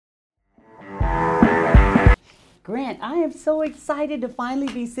Grant, I am so excited to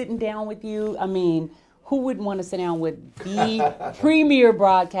finally be sitting down with you. I mean, who wouldn't want to sit down with the premier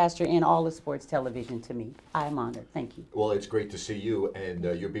broadcaster in all of sports television to me? I am honored. Thank you. Well, it's great to see you, and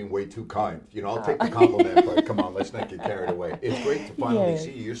you're being way too kind. You know, I'll take the compliment, but come on, let's not get carried away. It's great to finally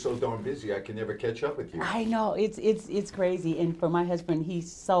see you. You're so darn busy, I can never catch up with you. I know, it's crazy. And for my husband,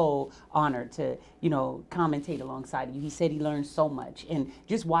 he's so honored to, commentate alongside of you. He said he learned so much. And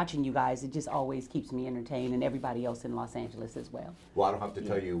just watching you guys, it just always keeps me entertained, and everybody else in Los Angeles as well. Well, I don't have to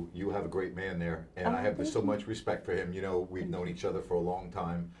tell you, you have a great man there, and I have so much respect for him. You know, we've known each other for a long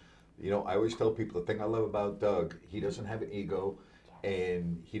time. You know, I always tell people the thing I love about Doug, he doesn't have an ego,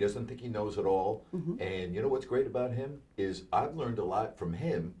 and he doesn't think he knows it all. And you know what's great about him is I've learned a lot from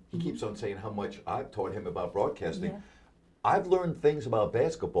him. He keeps on saying how much I've taught him about broadcasting. I've learned things about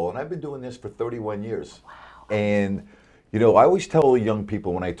basketball, and I've been doing this for 31 years. Wow. And, I always tell young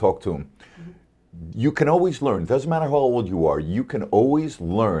people when I talk to them, you can always learn. It doesn't matter how old you are. You can always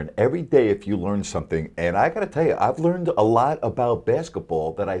learn every day if you learn something. And I got to tell you, I've learned a lot about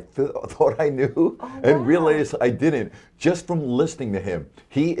basketball that I thought I knew and realized I didn't just from listening to him.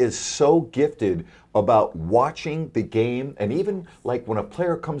 He is so gifted about watching the game, and even like when a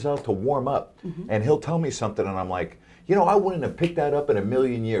player comes out to warm up and he'll tell me something and I'm like, I wouldn't have picked that up in a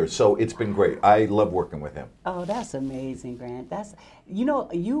million years. So it's been great. I love working with him. Oh, that's amazing, Grant.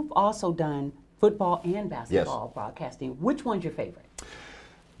 You've also done football and basketball broadcasting. Which one's your favorite?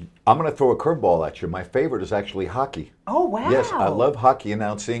 I'm going to throw a curveball at you. My favorite is actually hockey. Oh, wow. Yes, I love hockey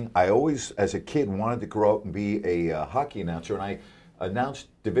announcing. I always, as a kid, wanted to grow up and be a hockey announcer, and I announced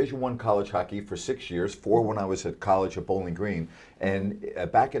Division I college hockey for 6 years, 4 when I was at college at Bowling Green. And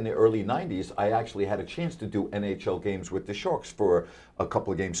back in the early 90s, I actually had a chance to do NHL games with the Sharks for a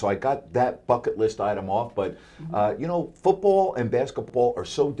couple of games. So I got that bucket list item off. But, football and basketball are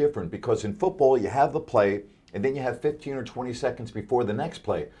so different because in football, you have the play, and then you have 15 or 20 seconds before the next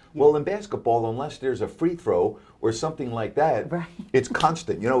play. Well, in basketball, unless there's a free throw or something like that, it's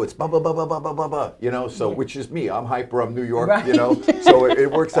constant. It's blah, blah, blah, blah, blah, blah, blah, so which is me. I'm hyper, I'm New York, so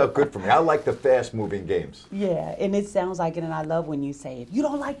it works out good for me. I like the fast-moving games. Yeah, and it sounds like it, and I love when you say, if you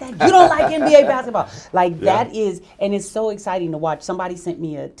don't like that, you don't like NBA basketball. That is, and it's so exciting to watch. Somebody sent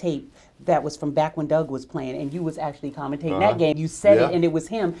me a tape that was from back when Doug was playing, and you was actually commentating that game. You said it, and it was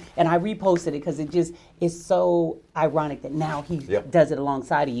him, and I reposted it because it just is so ironic that now he does it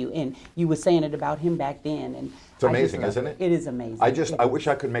alongside of you, and you were saying it about him back then, and it's amazing, isn't it? It is amazing. I wish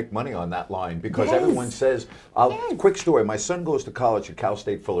I could make money on that line because everyone says, quick story, my son goes to college at Cal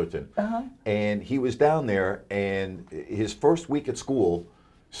State Fullerton, and he was down there, and his first week at school,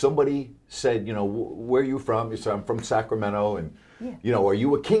 somebody said, where are you from? He said, I'm from Sacramento, and are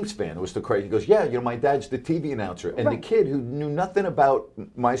you a Kings fan? It was the crazy. He goes, yeah, my dad's the TV announcer. And the kid who knew nothing about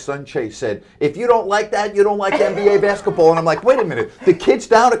my son Chase said, if you don't like that, you don't like NBA basketball. And I'm like, wait a minute, the kid's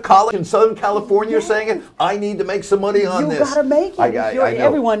down at college in Southern California saying it. I need to make some money on this. You gotta make it. I know.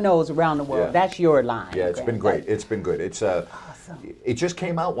 Everyone knows around the world. That's your line. Yeah, it's been great. It's been good. It's It just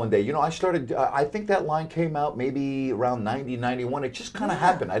came out one day. I started, I think that line came out maybe around 90, 91. It just kind of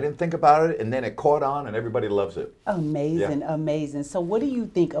happened. I didn't think about it, and then it caught on, and everybody loves it. Amazing, amazing. So what do you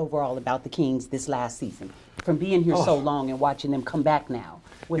think overall about the Kings this last season? From being here so long and watching them come back now.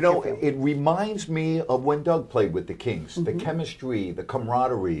 It reminds me of when Doug played with the Kings. The chemistry, the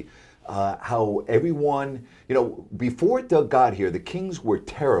camaraderie, how everyone, before Doug got here, the Kings were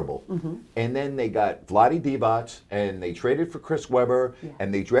terrible. And then they got Vlade Divac, and they traded for Chris Webber,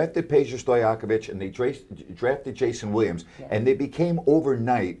 and they drafted Peja Stojakovic, and they drafted Jason Williams, and they became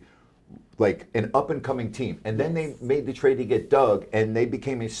overnight like an up-and-coming team. And then they made the trade to get Doug, and they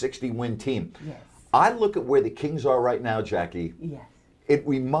became a 60-win team. I look at where the Kings are right now, Jackie. It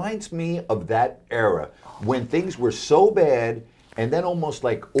reminds me of that era when things were so bad, and then almost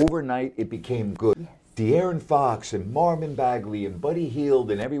like overnight it became good. De'Aaron Fox and Marvin Bagley and Buddy Hield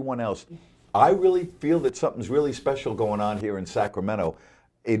and everyone else. I really feel that something's really special going on here in Sacramento.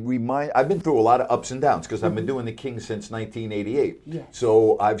 I've been through a lot of ups and downs because I've been doing the Kings since 1988.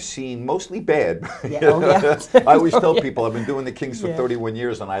 So I've seen mostly bad. I always tell people I've been doing the Kings for 31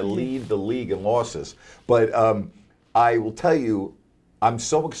 years and I lead the league in losses. But I will tell you, I'm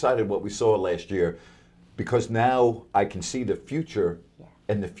so excited what we saw last year because now I can see the future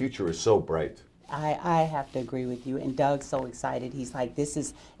and the future is so bright. I have to agree with you. And Doug's so excited. He's like, this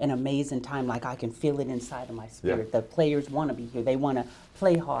is an amazing time. Like, I can feel it inside of my spirit. The players want to be here. They want to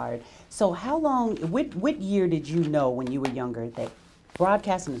play hard. So how long, what year did you know when you were younger that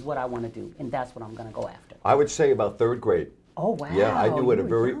broadcasting is what I want to do and that's what I'm going to go after? I would say about third grade. Oh, wow. Yeah, I knew at a You were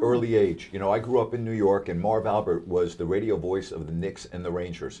very young. early age. You know, I grew up in New York, and Marv Albert was the radio voice of the Knicks and the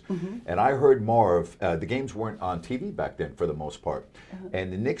Rangers. And I heard Marv, the games weren't on TV back then for the most part.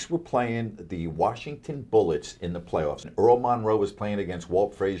 And the Knicks were playing the Washington Bullets in the playoffs. And Earl Monroe was playing against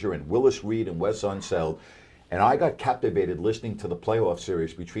Walt Frazier and Willis Reed and Wes Unseld. And I got captivated listening to the playoff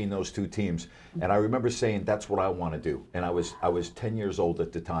series between those two teams. And I remember saying, that's what I want to do. And I was 10 years old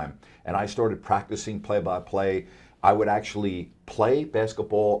at the time. And I started practicing play-by-play. I would actually play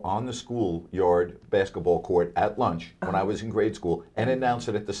basketball on the schoolyard basketball court at lunch when I was in grade school and announce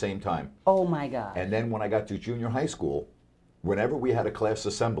it at the same time. Oh, my God. And then when I got to junior high school, whenever we had a class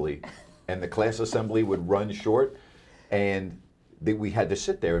assembly and the class assembly would run short and we had to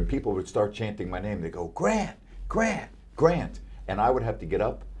sit there and people would start chanting my name. They'd go, Grant, Grant, Grant. And I would have to get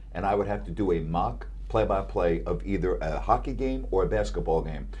up and I would have to do a mock play-by-play of either a hockey game or a basketball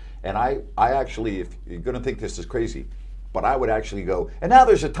game. And I actually, if you're going to think this is crazy, but I would actually go, and now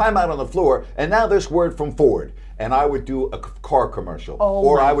there's a timeout on the floor, and now this word from Ford. And I would do a car commercial,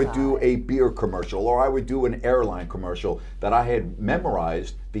 or I would do a beer commercial, or I would do an airline commercial that I had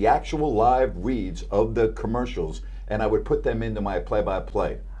memorized the actual live reads of the commercials, and I would put them into my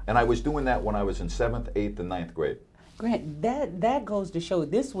play-by-play. And I was doing that when I was in 7th, 8th, and 9th grade. Grant, that goes to show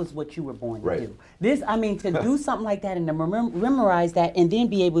this was what you were born to Right. do. This, I mean, to do something like that and to memorize that and then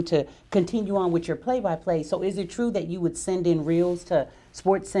be able to continue on with your play-by-play. So is it true that you would send in reels to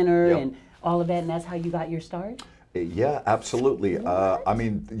Sports Center Yep. and all of that, and that's how you got your start? Yeah, absolutely. I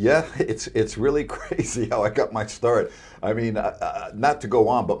mean, yeah, it's really crazy how I got my start. I mean, not to go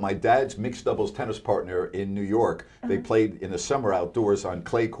on, but my dad's mixed doubles tennis partner in New York, they played in the summer outdoors on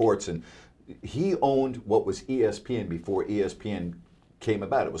clay courts, and he owned what was ESPN before ESPN came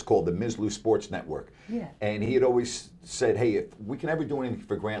about. It was called the Ms. Lou Sports Network. Yeah. And he had always said, hey, if we can ever do anything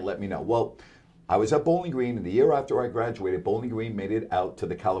for Grant, let me know. Well, I was at Bowling Green, and the year after I graduated, Bowling Green made it out to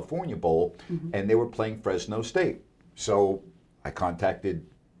the California Bowl, and they were playing Fresno State. So I contacted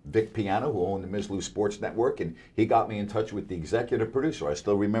Vic Piano, who owned the Ms. Lou Sports Network, and he got me in touch with the executive producer. I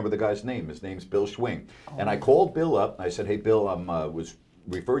still remember the guy's name. His name's Bill Schwing. And I called Bill up, and I said, hey, Bill, I was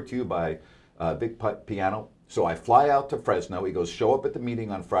referred to you by Vic Piano. So I fly out to Fresno. He goes, show up at the meeting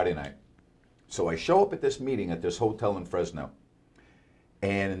on Friday night. So I show up at this meeting at this hotel in Fresno.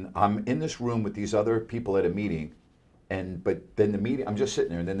 And I'm in this room with these other people at a meeting. But then the meeting, I'm just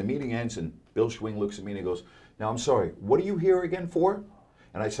sitting there, and then the meeting ends, and Bill Schwing looks at me and he goes, now I'm sorry, what are you here again for?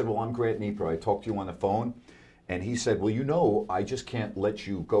 And I said, well, I'm Grant Napear. I talked to you on the phone. And he said, well, you know, I just can't let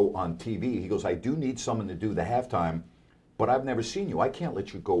you go on TV. He goes, I do need someone to do the halftime, but I've never seen you. I can't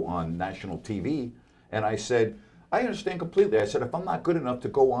let you go on national TV. And I said, I understand completely. I said, if I'm not good enough to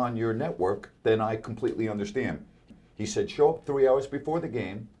go on your network, then I completely understand. He said, show up 3 hours before the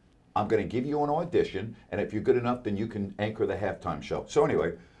game. I'm going to give you an audition, and if you're good enough, then you can anchor the halftime show. So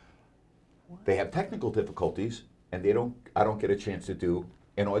anyway, they have technical difficulties, and I don't get a chance to do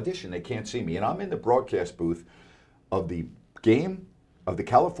an audition. They can't see me. And I'm in the broadcast booth of the game of the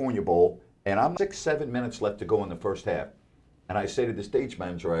California Bowl, and I'm 6-7 minutes left to go in the first half. And I say to the stage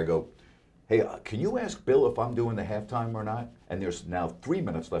manager, I go, hey, can you ask Bill if I'm doing the halftime or not? And there's now 3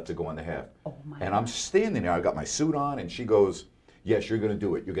 minutes left to go in the half. Oh my and I'm standing there, I got my suit on, and she goes, yes, you're going to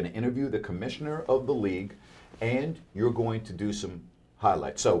do it. You're going to interview the commissioner of the league, and you're going to do some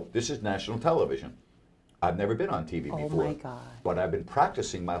highlights. So this is national television. I've never been on TV before. Oh my God. But I've been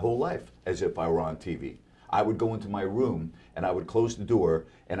practicing my whole life as if I were on TV. I would go into my room, and I would close the door,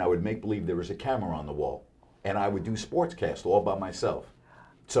 and I would make believe there was a camera on the wall. And I would do sportscast all by myself.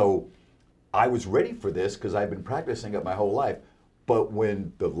 So I was ready for this because I've been practicing it my whole life. But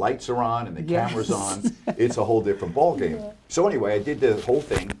when the lights are on and the camera's on, it's a whole different ballgame. Yeah. So anyway, I did the whole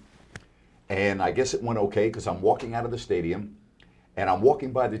thing, and I guess it went okay because I'm walking out of the stadium, and I'm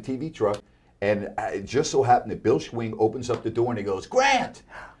walking by the TV truck, and it just so happened that Bill Schwing opens up the door and he goes, Grant!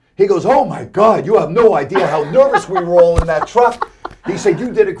 He goes, oh my God, you have no idea how nervous we were all in that truck. He said,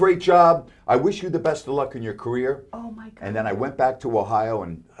 you did a great job. I wish you the best of luck in your career. Oh my God. And then I went back to Ohio,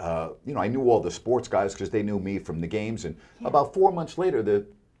 and I knew all the sports guys because they knew me from the games. And about 4 months later, the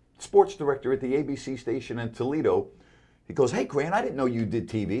sports director at the ABC station in Toledo, he goes, hey, Grant, I didn't know you did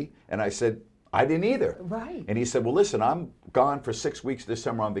TV. And I said, I didn't either. Right. And he said, well, listen, I'm gone for 6 weeks this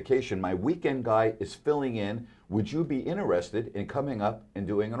summer on vacation. My weekend guy is filling in. Would you be interested in coming up and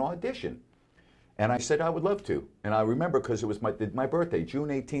doing an audition? And I said, I would love to. And I remember because it was my birthday, June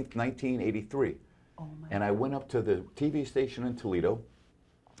 18th, 1983. Oh my and I went up to the TV station in Toledo,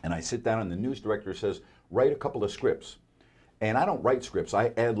 and I sit down, and the news director says, write a couple of scripts. And I don't write scripts.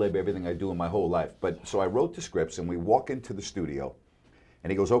 I ad-lib everything I do in my whole life. But so I wrote the scripts, and we walk into the studio,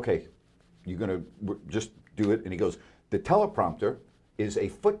 and he goes, okay, you're going to just do it. And he goes, the teleprompter is a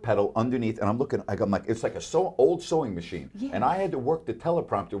foot pedal underneath, and I'm like, it's like old sewing machine. Yeah. And I had to work the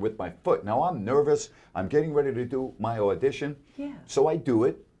teleprompter with my foot. Now I'm nervous. I'm getting ready to do my audition. Yeah. So I do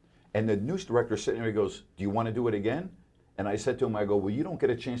it, and the news director sitting there, he goes, do you want to do it again? And I said to him, I go, well, you don't get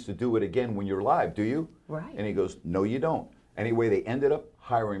a chance to do it again when you're live, do you? Right. And he goes, no, you don't. Anyway, they ended up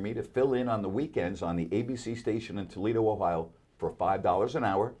hiring me to fill in on the weekends on the ABC station in Toledo, Ohio for $5 an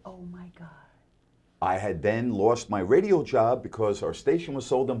hour. Oh my God. I had then lost my radio job because our station was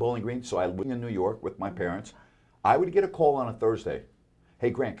sold in Bowling Green, so I lived in New York with my parents. I would get a call on a Thursday. Hey,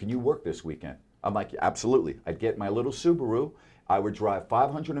 Grant, can you work this weekend? I'm like, absolutely. I'd get my little Subaru. I would drive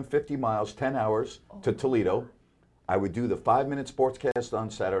 550 miles, 10 hours to Toledo. I would do the 5-minute sportscast on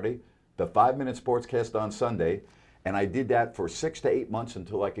Saturday, the 5-minute sportscast on Sunday, and I did that for 6 to 8 months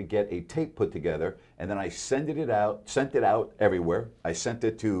until I could get a tape put together, and then I sent it out everywhere. I sent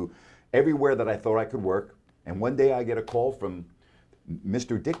it to everywhere that I thought I could work, and one day I get a call from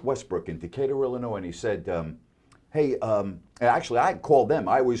Mr. Dick Westbrook in Decatur, Illinois, and he said, hey, actually I called them.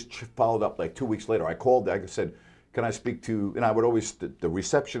 I always followed up like 2 weeks later. I called, I said, can I speak to, and I would always, the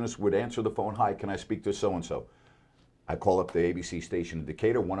receptionist would answer the phone, hi, can I speak to so-and-so? I call up the ABC station in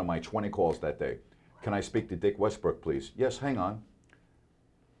Decatur, one of my 20 calls that day. Can I speak to Dick Westbrook, please? Yes, hang on.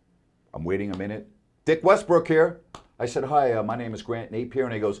 I'm waiting a minute. Dick Westbrook here. I said, hi, my name is Grant Napear,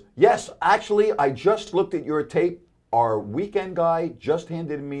 and he goes, yes, actually, I just looked at your tape. Our weekend guy just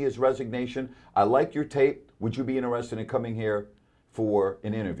handed me his resignation. I like your tape. Would you be interested in coming here for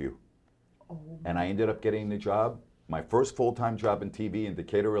an interview? Oh. And I ended up getting the job, my first full-time job in TV in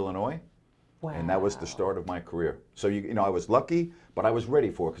Decatur, Illinois. Wow. And that was the start of my career. So, you know, I was lucky, but I was ready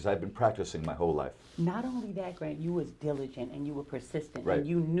for it because I'd been practicing my whole life. Not only that, Grant, you was diligent and you were persistent, right. And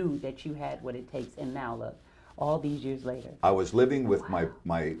you knew that you had what it takes. And now look, all these years later. I was living with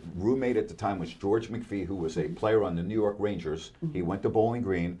my roommate at the time was George McPhee, who was a player on the New York Rangers. Mm-hmm. He went to Bowling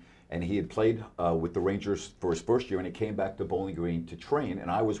Green, and he had played with the Rangers for his first year, and he came back to Bowling Green to train, and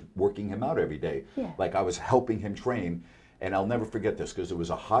I was working him out every day. Yeah. Like I was helping him train, and I'll never forget this because it was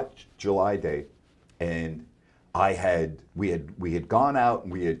a hot July day, and we had gone out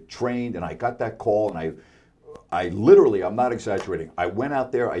and we had trained, and I got that call, and I literally, I'm not exaggerating, I went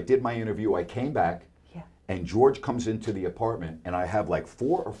out there, I did my interview, I came back, and George comes into the apartment, and I have like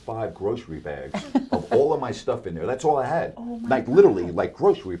 4 or 5 grocery bags of all of my stuff in there. That's all I had. Oh my God. Literally, like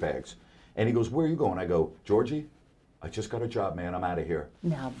grocery bags. And he goes, where are you going? I go, Georgie, I just got a job, man. I'm out of here.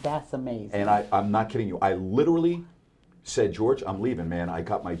 Now, that's amazing. And I'm not kidding you. I literally said, George, I'm leaving, man. I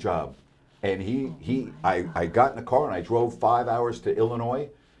got my job. And I got in the car, and I drove 5 hours to Illinois,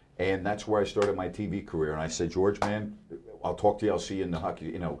 and that's where I started my TV career. And I said, George, man, I'll talk to you. I'll see you in the hockey,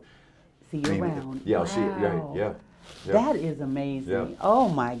 you know. See you around. Yeah, wow. I'll see you. Yeah. That is amazing. Yeah. Oh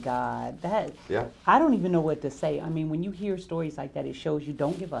my God. I don't even know what to say. I mean, when you hear stories like that, it shows you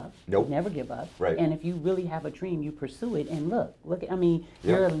don't give up. Nope. Never give up. Right. And if you really have a dream, you pursue it. And look, I mean,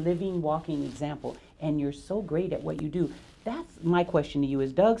 you're a living, walking example, and you're so great at what you do. That's my question to you.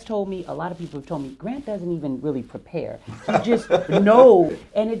 Is Doug's told me, a lot of people have told me, Grant doesn't even really prepare. He just know.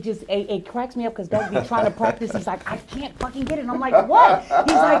 And it cracks me up because Doug be trying to practice. He's like, I can't fucking get it. And I'm like, what?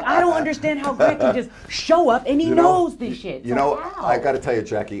 He's like, I don't understand how Grant can just show up and he knows this shit. You know, I got to tell you,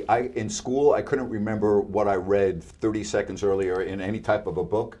 Jackie, in school, I couldn't remember what I read 30 seconds earlier in any type of a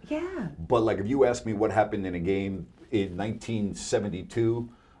book. Yeah. But like if you ask me what happened in a game in 1972,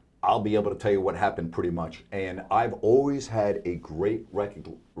 I'll be able to tell you what happened pretty much. And I've always had a great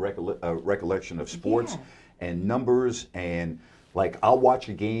recollection of sports and numbers. And like I'll watch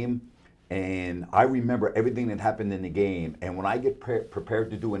a game and I remember everything that happened in the game. And when I get prepared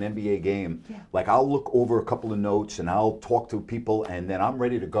to do an NBA game, like I'll look over a couple of notes and I'll talk to people and then I'm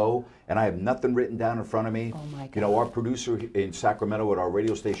ready to go. And I have nothing written down in front of me. Oh my God. You know, our producer in Sacramento at our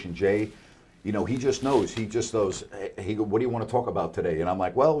radio station, Jay, you know, he just knows. He goes, hey, what do you want to talk about today? And I'm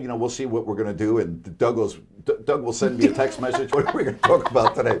like, well, you know, we'll see what we're going to do. And Doug will send me a text message. What are we going to talk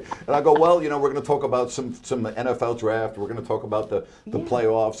about today? And I go, well, you know, we're going to talk about some NFL draft. We're going to talk about the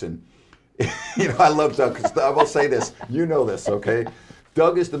playoffs. And, you know, I love Doug because I will say this. You know this, okay?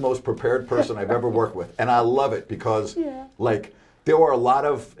 Doug is the most prepared person I've ever worked with. And I love it because, like, there are a lot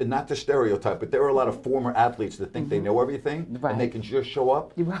of, and not to stereotype, but there are a lot of former athletes that think they know everything and they can just show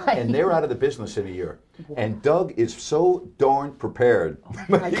up and they're out of the business in a year. And Doug is so darn prepared.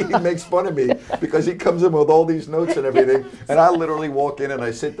 He makes fun of me because he comes in with all these notes and everything. And I literally walk in and I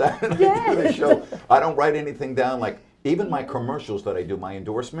sit down and I do the show. I don't write anything down. Like even my commercials that I do, my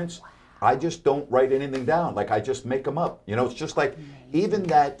endorsements, I just don't write anything down. Like I just make them up. You know, it's just like even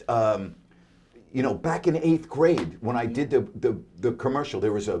that, you know, back in 8th grade when I did the commercial.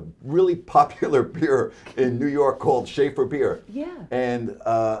 There was a really popular beer in New York called Schaefer beer. Yeah. And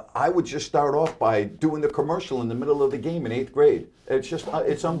I would just start off by doing the commercial in the middle of the game in 8th grade. It's just,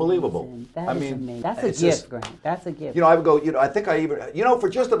 it's unbelievable. That is amazing. That's a gift, Grant. That's a gift. I would go, I think I even, for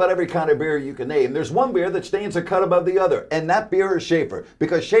just about every kind of beer you can name, there's one beer that stands a cut above the other. And that beer is Schaefer.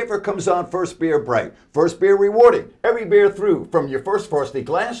 Because Schaefer comes on first beer bright. First beer rewarding. Every beer through, from your first frosty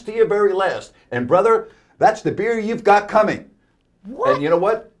glass to your very last. And brother, that's the beer you've got coming. What? And you know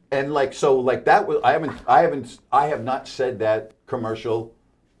what? And that was, I have not said that commercial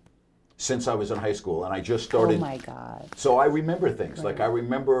since I was in high school, and I just started. Oh my God. So I remember things. Right. I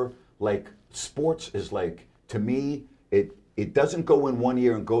remember, sports is to me, it doesn't go in one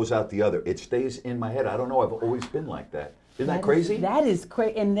ear and goes out the other. It stays in my head. I don't know, I've always been like that. Isn't that crazy? That is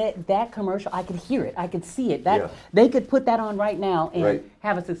crazy. And that commercial, I could hear it. I could see it. Yeah. They could put that on right now and Right.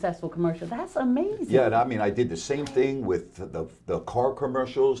 have a successful commercial. That's amazing. Yeah, and I did the same thing with the car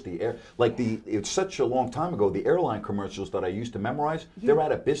commercials, it's such a long time ago, the airline commercials that I used to memorize, they're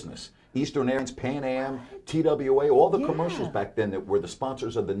out of business. Eastern Airlines, Pan Am, TWA, all the commercials back then that were the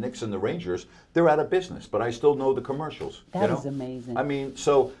sponsors of the Knicks and the Rangers, they're out of business, but I still know the commercials. That is amazing.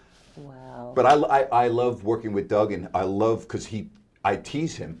 Wow. But I love working with Doug, and I love, because I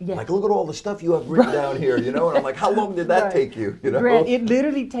tease him. Yeah. Look at all the stuff you have written down here, and I'm like, how long did that take you? Grant, it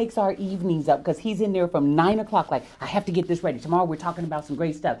literally takes our evenings up, because he's in there from 9 o'clock, I have to get this ready. Tomorrow we're talking about some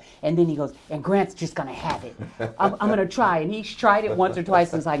great stuff. And then he goes, and Grant's just going to have it. I'm going to try. And he's tried it once or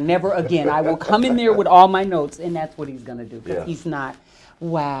twice, and it's like, never again. I will come in there with all my notes, and that's what he's going to do, because he's not.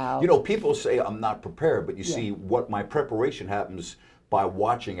 Wow. People say I'm not prepared, but you see, what my preparation happens by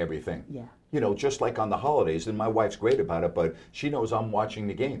watching everything. Yeah. Just like on the holidays, and my wife's great about it, but she knows I'm watching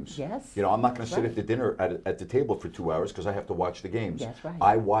the games. Yes. I'm not going to sit at the dinner at the table for 2 hours because I have to watch the games. That's right.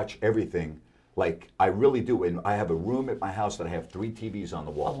 I watch everything, I really do, and I have a room at my house that I have 3 TVs on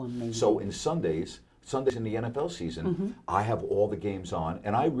the wall. Oh, amazing. So in Sundays in the NFL season, I have all the games on,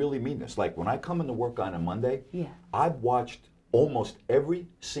 and I really mean this. When I come into work on a Monday, I've watched almost every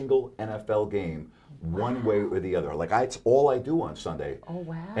single NFL game. One way or the other. It's all I do on Sunday. Oh,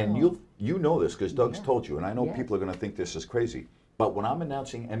 wow. And you know this because Doug's told you, and I know people are going to think this is crazy. But when I'm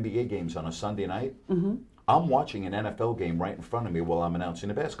announcing NBA games on a Sunday night, I'm watching an NFL game right in front of me while I'm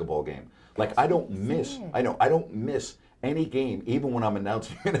announcing a basketball game. I don't miss any game, even when I'm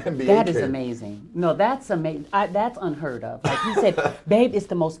announcing an NBA game. That is amazing. No, that's amazing. That's unheard of. He said, babe, it's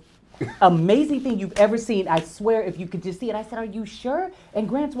the most amazing thing you've ever seen. I swear, if you could just see it. I said, are you sure? And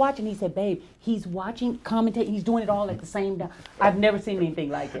Grant's watching. He said, babe, he's watching, commentating. He's doing it all at the same time. I've never seen anything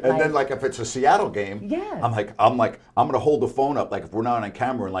like it. And then, if it's a Seattle game, I'm going to hold the phone up. If we're not on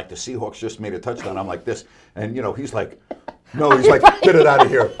camera and the Seahawks just made a touchdown, I'm like this. And, he's like, no, he's like, get it out of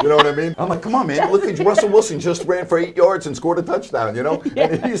here. You know what I mean? I'm like, come on, man. Look, Russell Wilson just ran for 8 yards and scored a touchdown,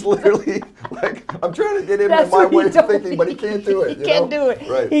 And he's literally I'm trying to get him in my way of thinking, but he can't do it. He can't do it.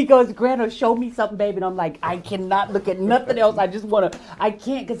 Right. He goes, Grant, show me something, baby. And I'm like, I cannot look at nothing else. I just want to, I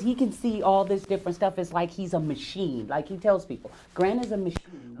can't, because he can see all this different stuff. It's like he's a machine. He tells people, Grant is a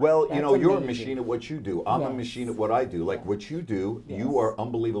machine. Well, you're a machine at what you do. I'm a machine at what I do. What you do, you are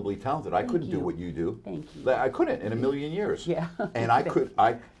unbelievably talented. I couldn't do what you do. Thank you. I couldn't in a million years. Yeah.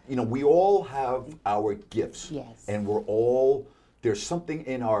 And we all have our gifts. Yes. And there's something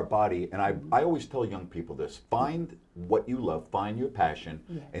in our body, and I always tell young people this: find what you love, find your passion,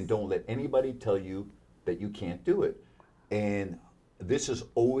 and don't let anybody tell you that you can't do it. And this has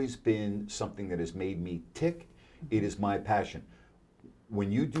always been something that has made me tick. It is my passion.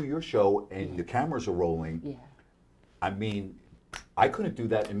 When you do your show and the cameras are rolling, I couldn't do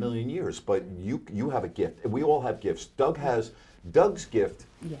that in a million years, but you have a gift. We all have gifts. Doug's gift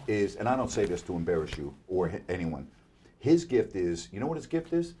is, and I don't say this to embarrass you or anyone, his gift is, you know what his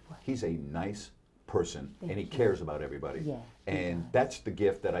gift is? He's a nice person, and he cares about everybody. Yeah, and that's the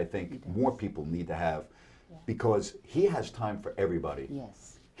gift that I think more people need to have, because he has time for everybody.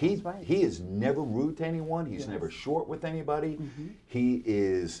 Yes. He is never rude to anyone. He's never short with anybody.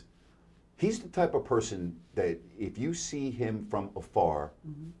 He's the type of person that if you see him from afar,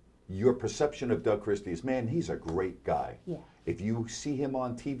 your perception of Doug Christie is, man, he's a great guy. Yeah. If you see him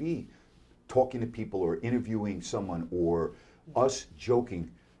on TV talking to people or interviewing someone or us joking,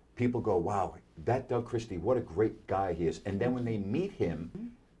 people go, wow, that Doug Christie, what a great guy he is. And then when they meet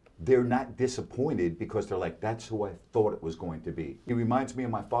him, they're not disappointed, because they're like, that's who I thought it was going to be. He reminds me of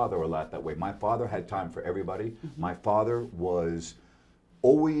my father a lot that way. My father had time for everybody. My father was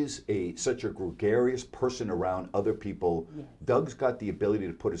always such a gregarious person around other people. Yes. Doug's got the ability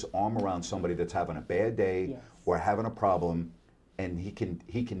to put his arm around somebody that's having a bad day or having a problem, and he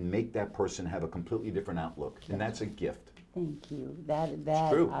can make that person have a completely different outlook, and that's a gift. Thank you. That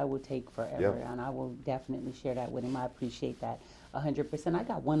true. I will take forever, and I will definitely share that with him. I appreciate that 100%. I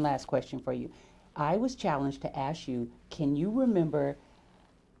got one last question for you. I was challenged to ask you, can you remember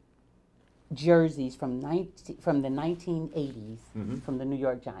jerseys from the 1980s from the New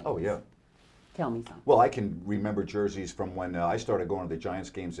York Giants? Oh, yeah. Tell me something. Well, I can remember jerseys from when I started going to the Giants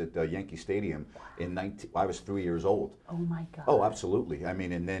games at Yankee Stadium I was 3 years old. Oh, my God. Oh, absolutely. I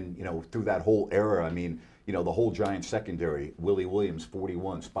mean, and then, through that whole era, I mean, the whole Giants secondary, Willie Williams,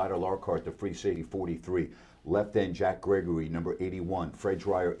 41, Spider Larkart, the free safety, 43, left end Jack Gregory, number 81, Fred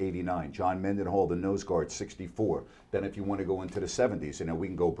Dreyer, 89, John Mendenhall, the nose guard, 64. Then if you want to go into the 70s, we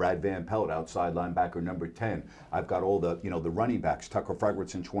can go Brad Van Pelt, outside linebacker, number 10. I've got all the, the running backs, Tucker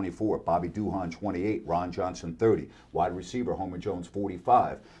Fredrickson, 24, Bobby Duhan, 28, Ron Johnson, 30, wide receiver, Homer Jones,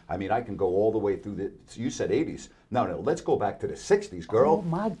 45. I mean, I can go all the way through you said 80s. No, let's go back to the 60s, girl. Oh,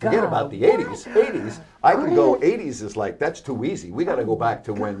 my God. Forget about the 80s. 80s, I can go, 80s is like, that's too easy. We got to go back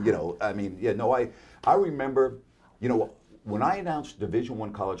to when, I remember, when I announced Division I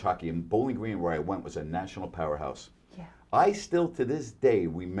college hockey in Bowling Green, where I went, was a national powerhouse. Yeah. I still, to this day,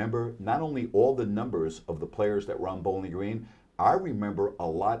 remember not only all the numbers of the players that were on Bowling Green, I remember a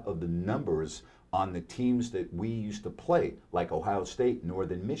lot of the numbers on the teams that we used to play, like Ohio State,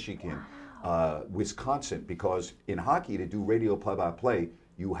 Northern Michigan, Wisconsin, because in hockey, to do radio play-by-play,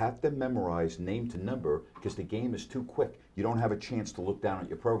 you have to memorize name to number because the game is too quick. You don't have a chance to look down at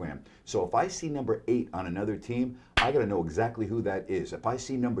your program. So if I see number 8 on another team, I got to know exactly who that is. If I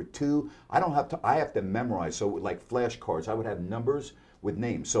see number 2, I have to memorize. So like flashcards, I would have numbers with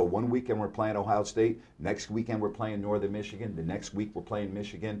names. So one weekend we're playing Ohio State, next weekend we're playing Northern Michigan, the next week we're playing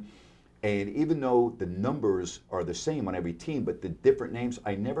Michigan. And even though the numbers are the same on every team, but the different names,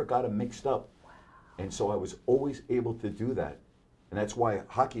 I never got them mixed up. Wow. And so I was always able to do that. And that's why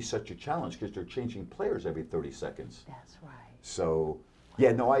hockey's such a challenge, because they're changing players every 30 seconds. That's right. So,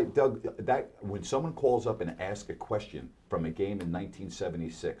 Doug, that when someone calls up and asks a question from a game in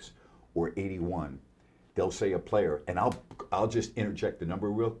 1976 or 81, they'll say a player, and I'll just interject the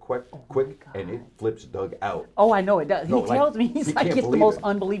number real quick, and it flips Doug out. Oh, I know it does. He tells me, he's like, it's the most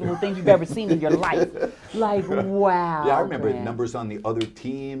unbelievable thing you've ever seen in your life. Like, wow. Yeah, I remember Grant. numbers on the other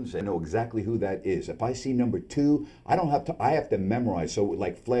teams. I know exactly who that is. If I see number 2, I have to memorize. So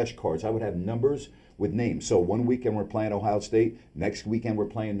like flashcards, I would have numbers with names. So one weekend we're playing Ohio State, next weekend we're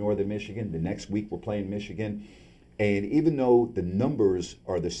playing Northern Michigan, the next week we're playing Michigan. And even though the numbers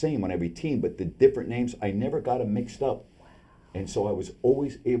are the same on every team, but the different names, I never got them mixed up. Wow. And so I was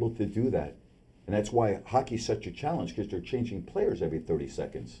always able to do that. And that's why hockey's such a challenge, because they're changing players every 30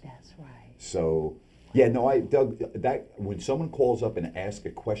 seconds. That's right. So, Doug, that when someone calls up and asks a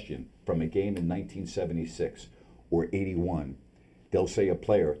question from a game in 1976 or 81, they'll say a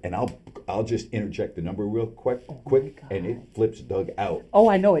player, and I'll just interject the number real quick, and it flips Doug out. Oh,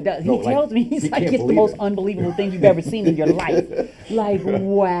 I know it does. He tells me, he's like, it's the most unbelievable thing you've ever seen in your life. Like,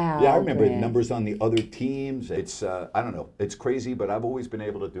 wow. Yeah, I remember Grant. numbers on the other teams. It's, I don't know, it's crazy, but I've always been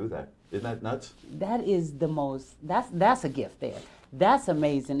able to do that. Isn't that nuts? That is the most, that's a gift there. That's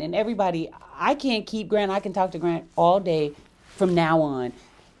amazing. And everybody, I can't keep Grant. I can talk to Grant all day from now on.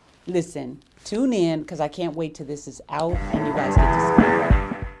 Listen, tune in, because I can't wait till this is out and you guys get to see it.